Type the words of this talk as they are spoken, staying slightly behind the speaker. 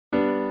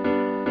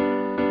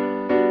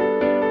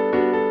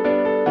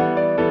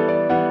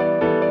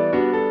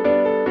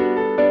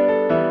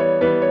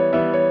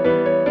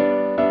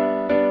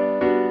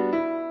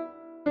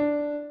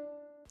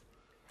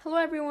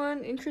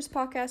everyone, Interest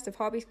Podcast of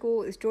Hobby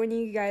School is joining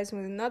you guys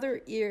with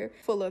another year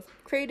full of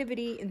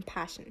creativity and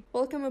passion.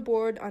 Welcome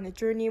aboard on a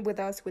journey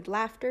with us with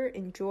laughter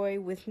and joy,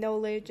 with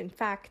knowledge and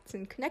facts,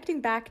 and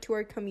connecting back to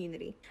our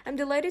community. I'm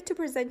delighted to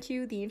present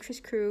you the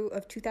Interest crew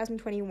of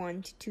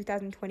 2021 to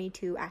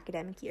 2022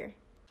 academic year.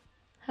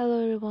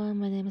 Hello everyone,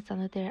 my name is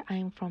Anadir.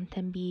 I'm from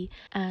Tembe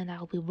and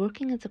I'll be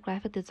working as a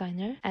graphic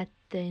designer at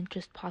the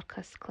Interest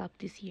Podcast Club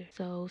this year.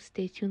 So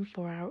stay tuned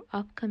for our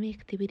upcoming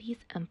activities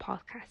and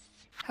podcasts.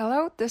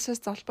 Hello, this is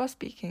Dalpa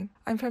speaking.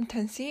 I'm from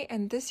Tensi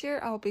and this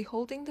year I'll be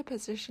holding the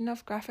position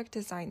of graphic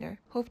designer.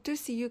 Hope to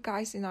see you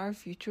guys in our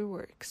future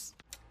works.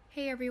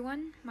 Hey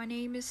everyone, my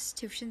name is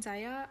Tifshin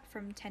Zaya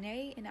from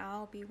 10A and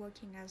I'll be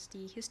working as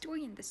the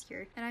historian this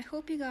year. And I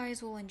hope you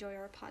guys will enjoy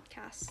our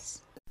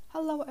podcasts.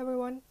 Hello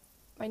everyone.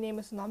 My name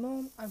is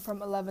Namo. I'm from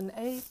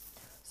 11A.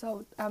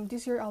 So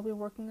this year I'll be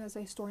working as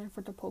a historian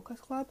for the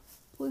podcast club.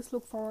 Please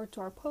look forward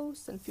to our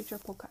posts and future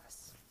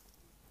podcasts.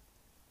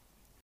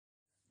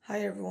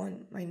 Hi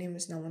everyone, my name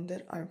is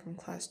Namandir. I'm from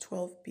class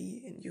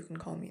 12B and you can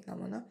call me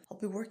Namana. I'll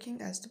be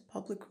working as the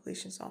public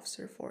relations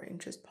officer for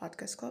Interest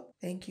Podcast Club.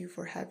 Thank you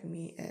for having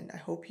me and I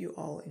hope you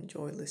all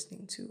enjoy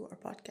listening to our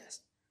podcast.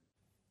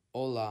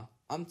 Hola,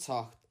 I'm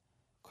Taht,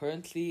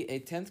 currently a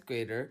 10th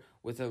grader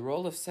with a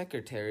role of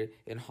secretary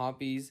in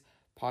Hobbies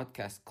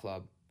Podcast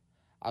Club.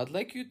 I'd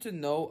like you to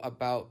know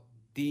about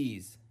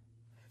these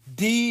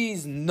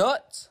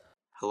nuts.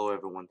 Hello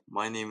everyone,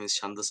 my name is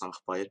Shanda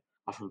Sankhbair.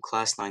 I'm from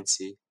class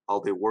 9C.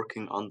 I'll be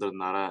working under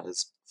Nara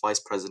as vice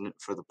president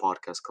for the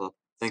podcast club.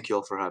 Thank you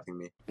all for having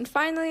me. And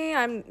finally,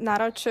 I'm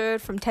Nara Chur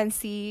from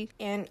 10C,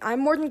 and I'm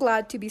more than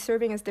glad to be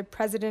serving as the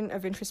president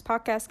of Interest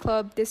Podcast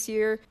Club this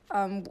year,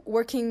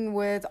 working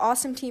with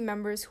awesome team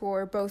members who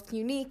are both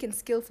unique and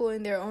skillful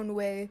in their own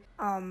way,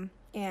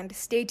 and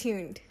stay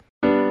tuned.